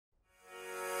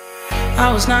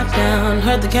I was knocked down,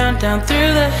 heard the countdown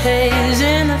through the haze,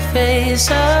 in the face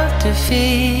of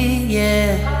defeat,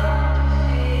 yeah.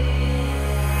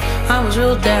 I was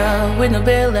ruled out with no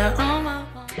bailout on my own.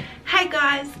 Hey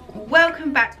guys,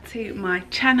 welcome back to my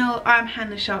channel. I'm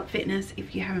Hannah Sharp Fitness.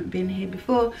 If you haven't been here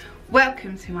before,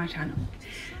 welcome to my channel.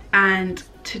 And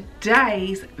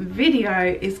today's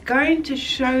video is going to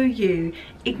show you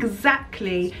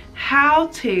exactly how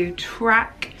to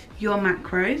track your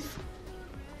macros,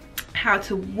 how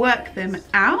to work them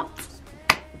out.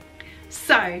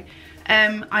 So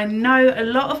I know a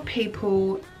lot of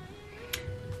people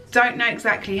don't know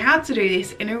exactly how to do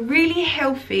this in a really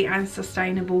healthy and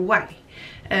sustainable way.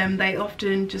 They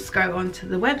often just go onto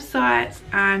the websites,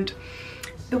 and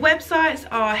the websites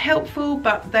are helpful,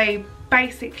 but they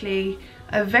basically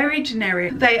are very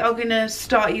generic. They are going to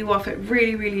start you off at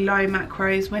really low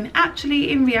macros, when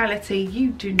actually in reality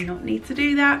you do not need to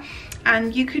do that.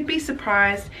 And you could be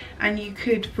surprised, and you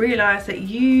could realize that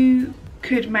you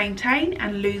could maintain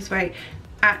and lose weight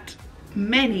at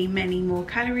many more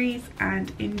calories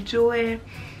and enjoy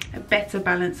a better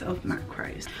balance of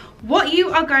macros. What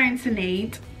you are going to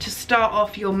need to start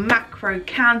off your macro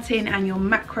counting and your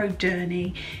macro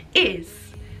journey is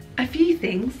a few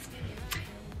things.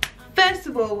 First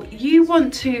of all, you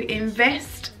want to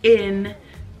invest in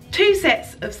 2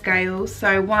 sets of scales,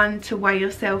 so one to weigh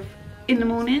yourself in the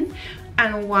morning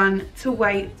and one to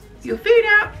weigh your food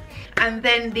out. And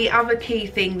then the other key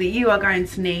thing that you are going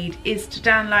to need is to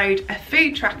download a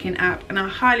food tracking app, and I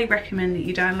highly recommend that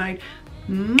you download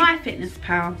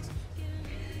MyFitnessPal.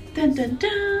 Dun dun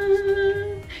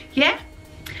dun. Yeah?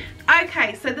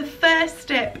 Okay, so the first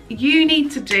step you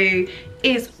need to do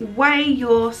is weigh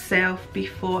yourself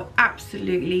before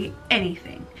absolutely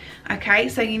anything. Okay,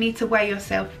 so you need to weigh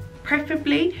yourself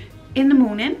preferably in the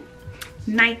morning,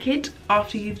 naked,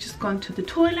 after you've just gone to the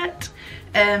toilet,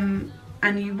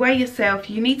 and you weigh yourself.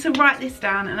 You need to write this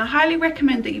down, and I highly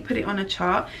recommend that you put it on a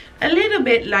chart, a little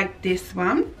bit like this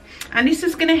one. And this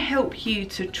is going to help you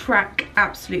to track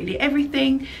absolutely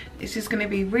everything. This is going to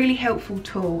be a really helpful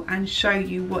tool and show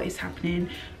you what is happening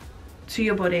to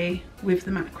your body with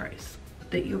the macros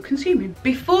that you're consuming.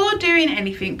 Before doing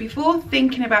anything, before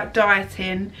thinking about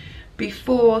dieting,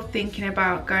 before thinking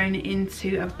about going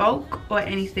into a bulk or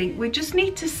anything, we just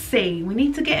need to see, we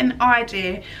need to get an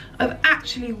idea of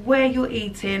actually where you're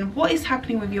eating, what is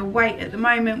happening with your weight at the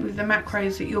moment, with the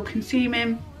macros that you're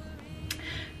consuming.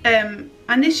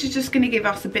 And this is just going to give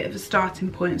us a bit of a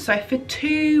starting point. So for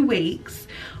 2 weeks,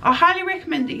 I highly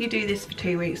recommend that you do this for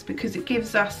 2 weeks, because it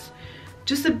gives us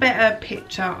just a better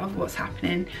picture of what's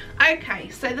happening. Okay,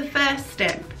 so the first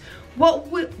step,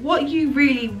 what you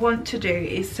really want to do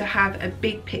is to have a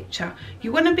big picture.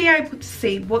 You want to be able to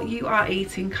see what you are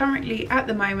eating currently at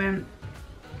the moment.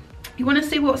 You want to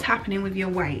see what's happening with your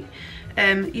weight.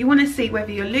 You want to see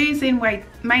whether you're losing weight,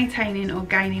 maintaining or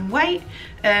gaining weight.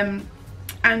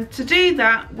 And to do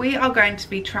that, we are going to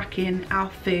be tracking our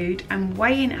food and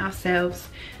weighing ourselves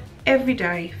every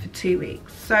day for 2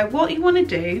 weeks. So what you want to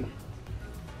do,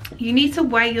 you need to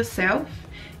weigh yourself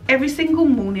every single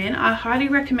morning. I highly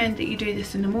recommend that you do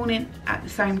this in the morning at the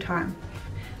same time.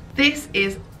 This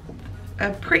is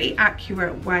a pretty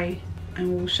accurate way,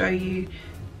 and will show you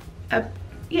an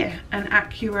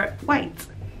accurate weight.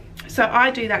 So I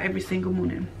do that every single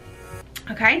morning.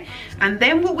 Okay, and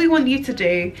then what we want you to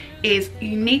do is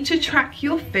you need to track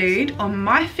your food on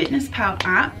MyFitnessPal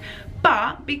app.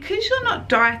 But because you're not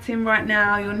dieting right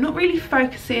now, you're not really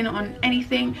focusing on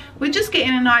anything, we're just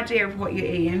getting an idea of what you're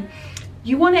eating.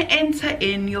 You want to enter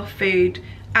in your food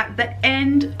at the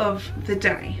end of the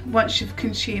day. Once you've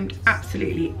consumed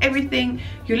absolutely everything,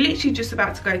 you're literally just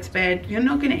about to go to bed, you're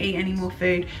not going to eat any more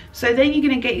food. So then you're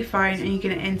going to get your phone and you're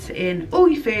going to enter in all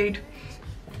your food.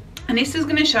 And this is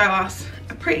going to show us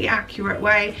a pretty accurate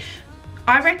way.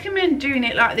 I recommend doing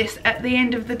it like this at the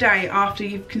end of the day after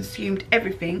you've consumed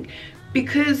everything,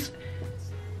 because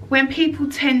when people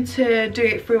tend to do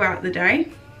it throughout the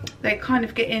day, they kind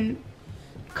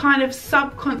of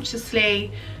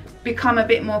subconsciously become a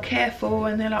bit more careful,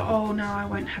 and they're like, oh no, I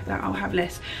won't have that, I'll have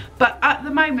less. But at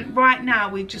the moment, right now,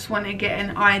 we just want to get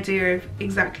an idea of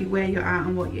exactly where you're at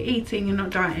and what you're eating. You're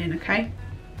not dieting, okay?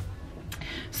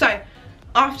 So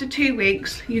after 2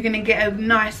 weeks, you're going to get a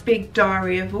nice big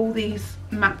diary of all these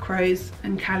macros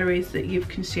and calories that you've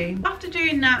consumed. After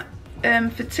doing that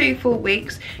for 2 full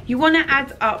weeks, you want to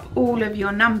add up all of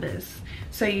your numbers.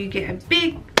 So you get a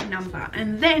big number,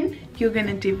 and then you're going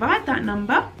to divide that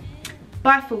number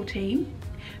by 14,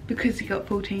 because you got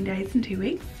 14 days and 2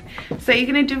 weeks. So you're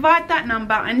going to divide that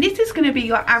number, and this is going to be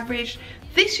your average.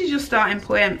 This is your starting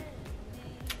point.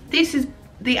 This is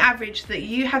the average that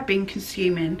you have been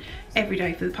consuming every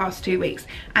day for the past 2 weeks.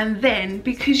 And then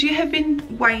because you have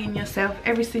been weighing yourself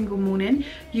every single morning,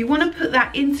 you want to put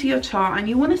that into your chart and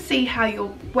you want to see how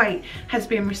your weight has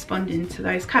been responding to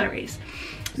those calories.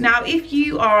 Now, if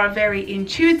you are a very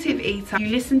intuitive eater, you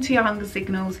listen to your hunger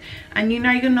signals and you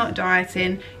know you're not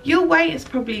dieting, your weight is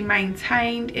probably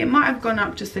maintained. It might have gone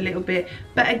up just a little bit,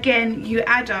 but again, you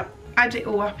add it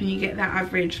all up and you get that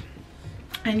average.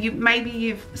 And maybe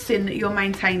you've seen that you're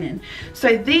maintaining.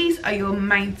 So these are your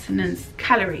maintenance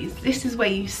calories. This is where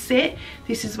you sit,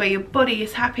 this is where your body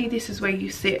is happy, this is where you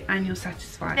sit and you're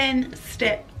satisfied. Then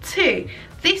step 2,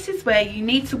 this is where you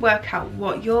need to work out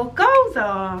what your goals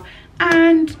are.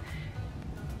 And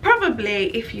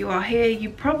probably, if you are here, you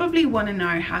probably want to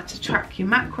know how to track your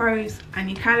macros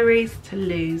and your calories to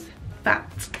lose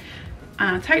fat.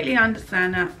 And I totally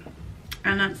understand that,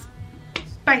 and that's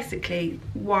basically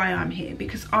why I'm here,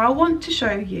 because I want to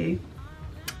show you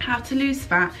how to lose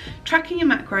fat, tracking your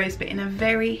macros, but in a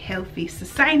very healthy,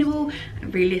 sustainable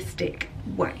and realistic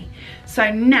way.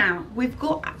 So now we've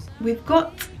got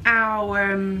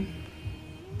our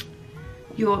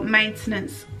your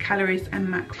maintenance calories and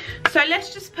macros. So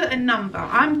let's just put a number.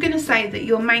 I'm going to say that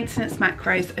your maintenance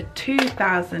macros are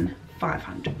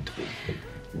 2,500.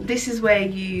 This is where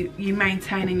you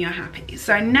maintain and you're happy.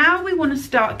 So now we want to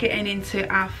start getting into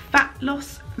our fat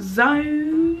loss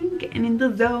zone, getting in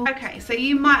the zone. Okay, so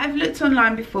you might have looked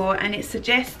online before and it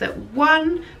suggests that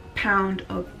 1 pound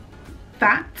of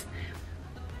fat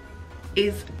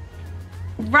is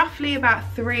roughly about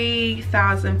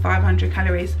 3,500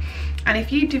 calories. And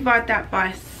if you divide that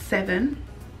by 7,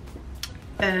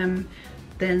 then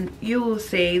you will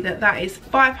see that that is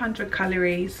 500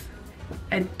 calories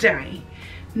a day.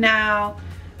 Now,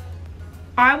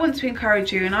 I want to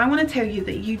encourage you and I want to tell you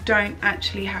that you don't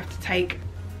actually have to take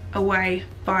away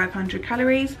 500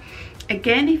 calories.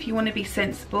 Again, if you want to be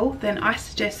sensible, then I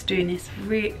suggest doing this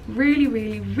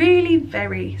really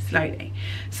very slowly.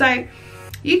 So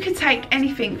you could take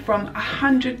anything from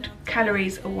 100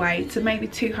 calories away to maybe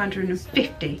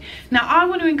 250. Now, I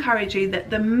want to encourage you that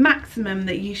the maximum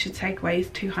that you should take away is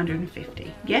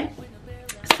 250, yeah?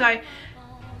 So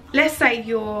let's say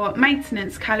your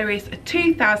maintenance calories are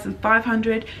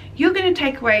 2,500. You're going to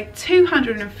take away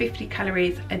 250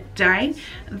 calories a day.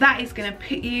 That is going to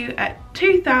put you at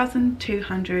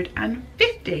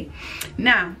 2,250.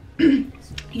 Now,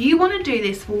 you want to do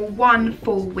this for 1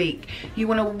 full week. You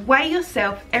want to weigh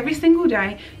yourself every single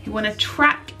day. You want to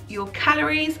track your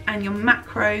calories and your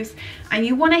macros, and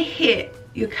you want to hit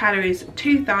your calories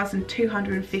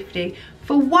 2,250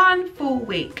 for 1 full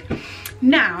week.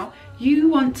 Now, you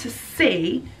want to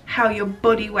see how your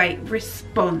body weight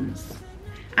responds.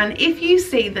 And if you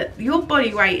see that your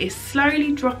body weight is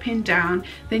slowly dropping down,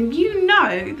 then you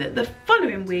know that the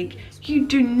following week you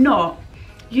do not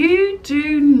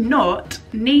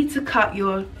need to cut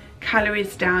your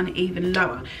calories down even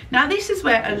lower. Now, this is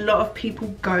where a lot of people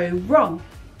go wrong.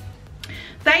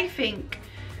 They think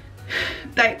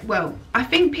I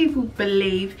think people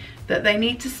believe that they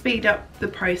need to speed up the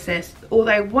process, or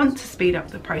they want to speed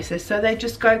up the process, so they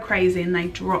just go crazy and they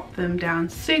drop them down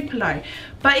super low.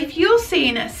 But if you're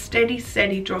seeing a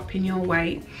steady drop in your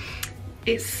weight,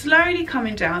 it's slowly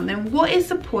coming down, then what is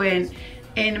the point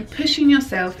in pushing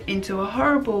yourself into a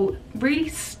horrible, really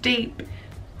steep,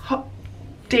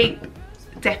 deep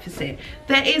deficit?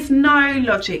 There is no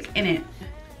logic in it.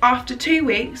 After 2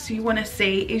 weeks, you want to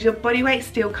see, is your body weight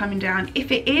still coming down?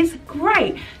 If it is,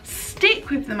 great. Stick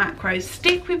with the macros,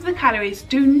 stick with the calories.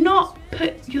 Do not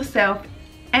put yourself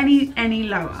any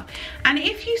lower. And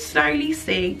if you slowly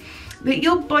see that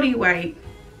your body weight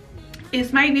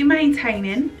is maybe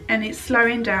maintaining and it's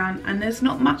slowing down and there's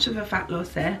not much of a fat loss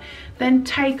there, then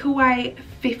take away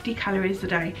 50 calories a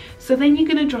day. So then you're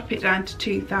going to drop it down to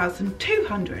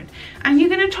 2,200 and you're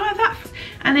going to try that.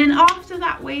 And then after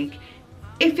that week,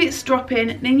 if it's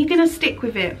dropping, then you're going to stick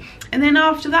with it. And then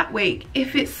after that week,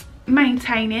 if it's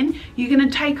maintaining, you're going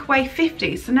to take away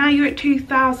 50. So now you're at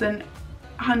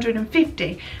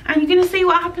 2,150 and you're going to see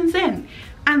what happens then.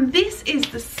 And this is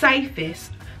the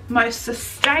safest, most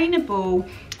sustainable,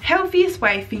 healthiest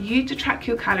way for you to track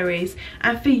your calories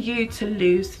and for you to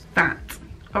lose fat.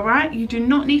 All right, you do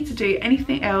not need to do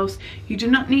anything else. You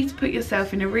do not need to put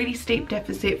yourself in a really steep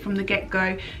deficit from the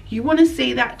get-go. You want to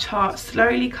see that chart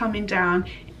slowly coming down,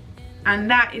 and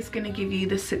that is going to give you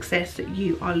the success that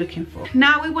you are looking for.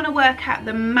 Now we want to work out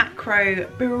the macro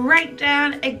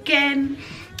breakdown. Again,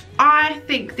 I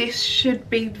think this should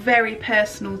be very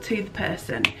personal to the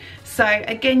person. So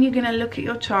again, you're going to look at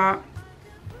your chart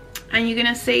and you're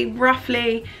going to see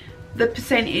roughly the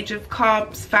percentage of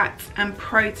carbs, fats and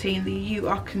protein that you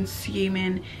are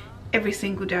consuming every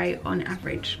single day on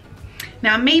average.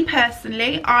 Now, me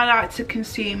personally, I like to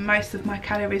consume most of my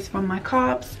calories from my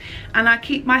carbs, and I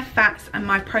keep my fats and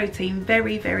my protein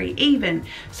very, very even.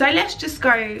 So let's just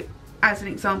go as an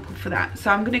example for that.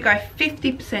 So I'm going to go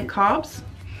 50% carbs,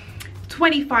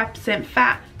 25%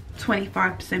 fat,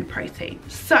 25% protein.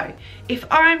 So if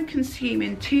I'm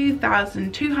consuming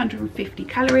 2,250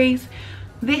 calories,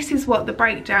 this is what the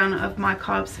breakdown of my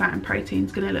carbs, fat and protein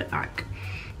is going to look like.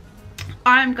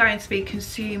 I'm going to be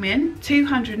consuming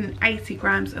 280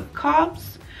 grams of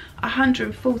carbs,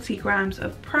 140 grams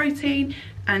of protein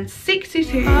and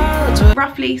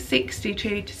roughly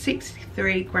 62 to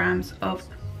 63 grams of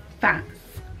fats.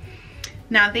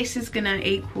 Now this is going to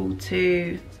equal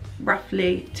to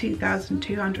roughly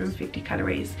 2,250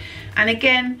 calories, and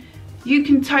again, you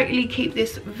can totally keep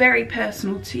this very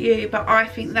personal to you, but I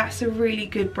think that's a really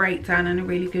good breakdown and a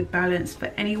really good balance for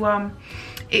anyone.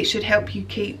 It should help you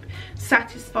keep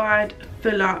satisfied,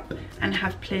 full up and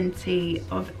have plenty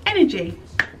of energy.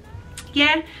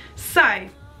 Yeah, so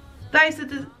those are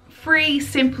the 3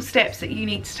 simple steps that you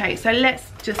need to take. So let's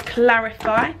just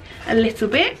clarify a little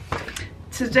bit.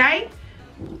 Today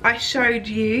I showed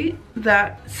you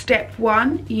that step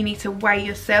 1, you need to weigh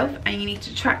yourself and you need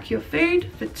to track your food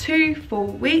for 2 full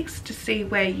weeks to see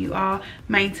where you are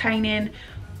maintaining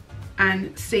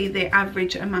and see the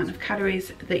average amount of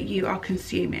calories that you are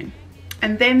consuming.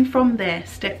 And then from there,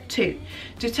 step 2,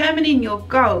 determining your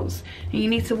goals. And you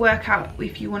need to work out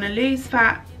if you want to lose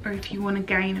fat or if you want to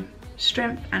gain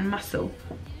strength and muscle.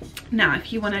 Now,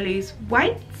 if you want to lose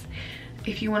weight,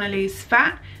 if you want to lose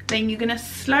fat, then you're going to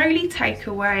slowly take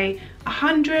away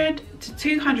 100 to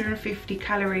 250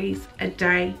 calories a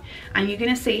day, and you're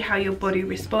going to see how your body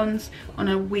responds on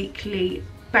a weekly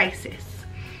basis.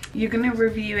 You're going to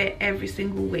review it every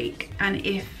single week, and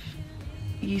if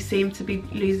you seem to be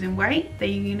losing weight, then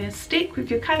you're going to stick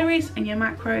with your calories and your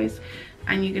macros,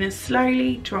 and you're going to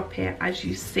slowly drop it as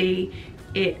you see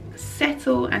it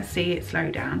settle and see it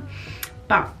slow down.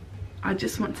 But I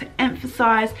just want to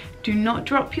emphasize, do not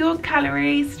drop your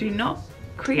calories, do not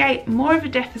create more of a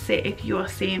deficit if you are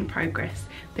seeing progress.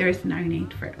 There is no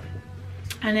need for it.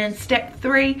 And then step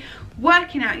 3,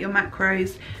 working out your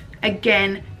macros.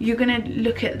 Again, you're going to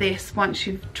look at this once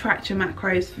you've tracked your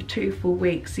macros for 2 full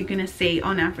weeks. You're going to see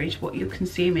on average what you're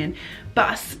consuming.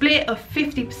 But a split of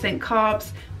 50%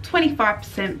 carbs,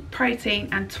 25% protein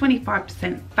and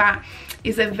 25% fat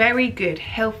is a very good,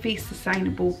 healthy,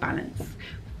 sustainable balance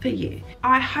for you.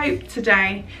 I hope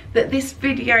today that this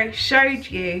video showed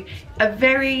you a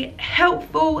very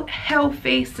helpful,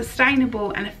 healthy,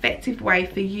 sustainable and effective way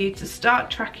for you to start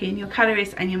tracking your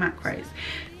calories and your macros.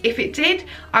 If it did,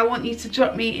 I want you to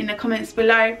drop me in the comments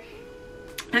below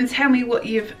and tell me what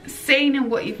you've seen and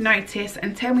what you've noticed,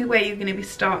 and tell me where you're going to be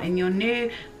starting your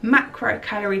new macro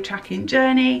calorie tracking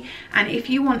journey. And if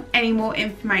you want any more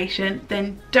information,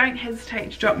 then don't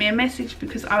hesitate to drop me a message,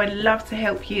 because I would love to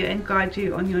help you and guide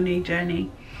you on your new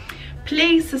journey.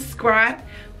 Please subscribe,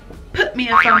 put me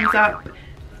a thumbs up,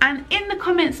 and in the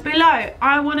comments below,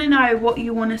 I want to know what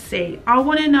you want to see. I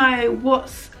want to know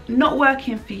what's not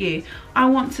working for you. I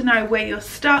want to know where you're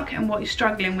stuck and what you're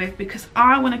struggling with, because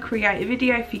I want to create a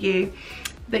video for you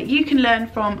that you can learn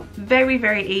from very,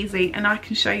 very easy, and I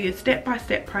can show you a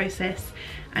step-by-step process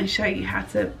and show you how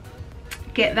to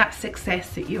get that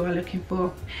success that you are looking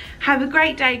for. Have a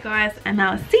great day, guys, and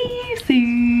I'll see you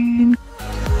soon.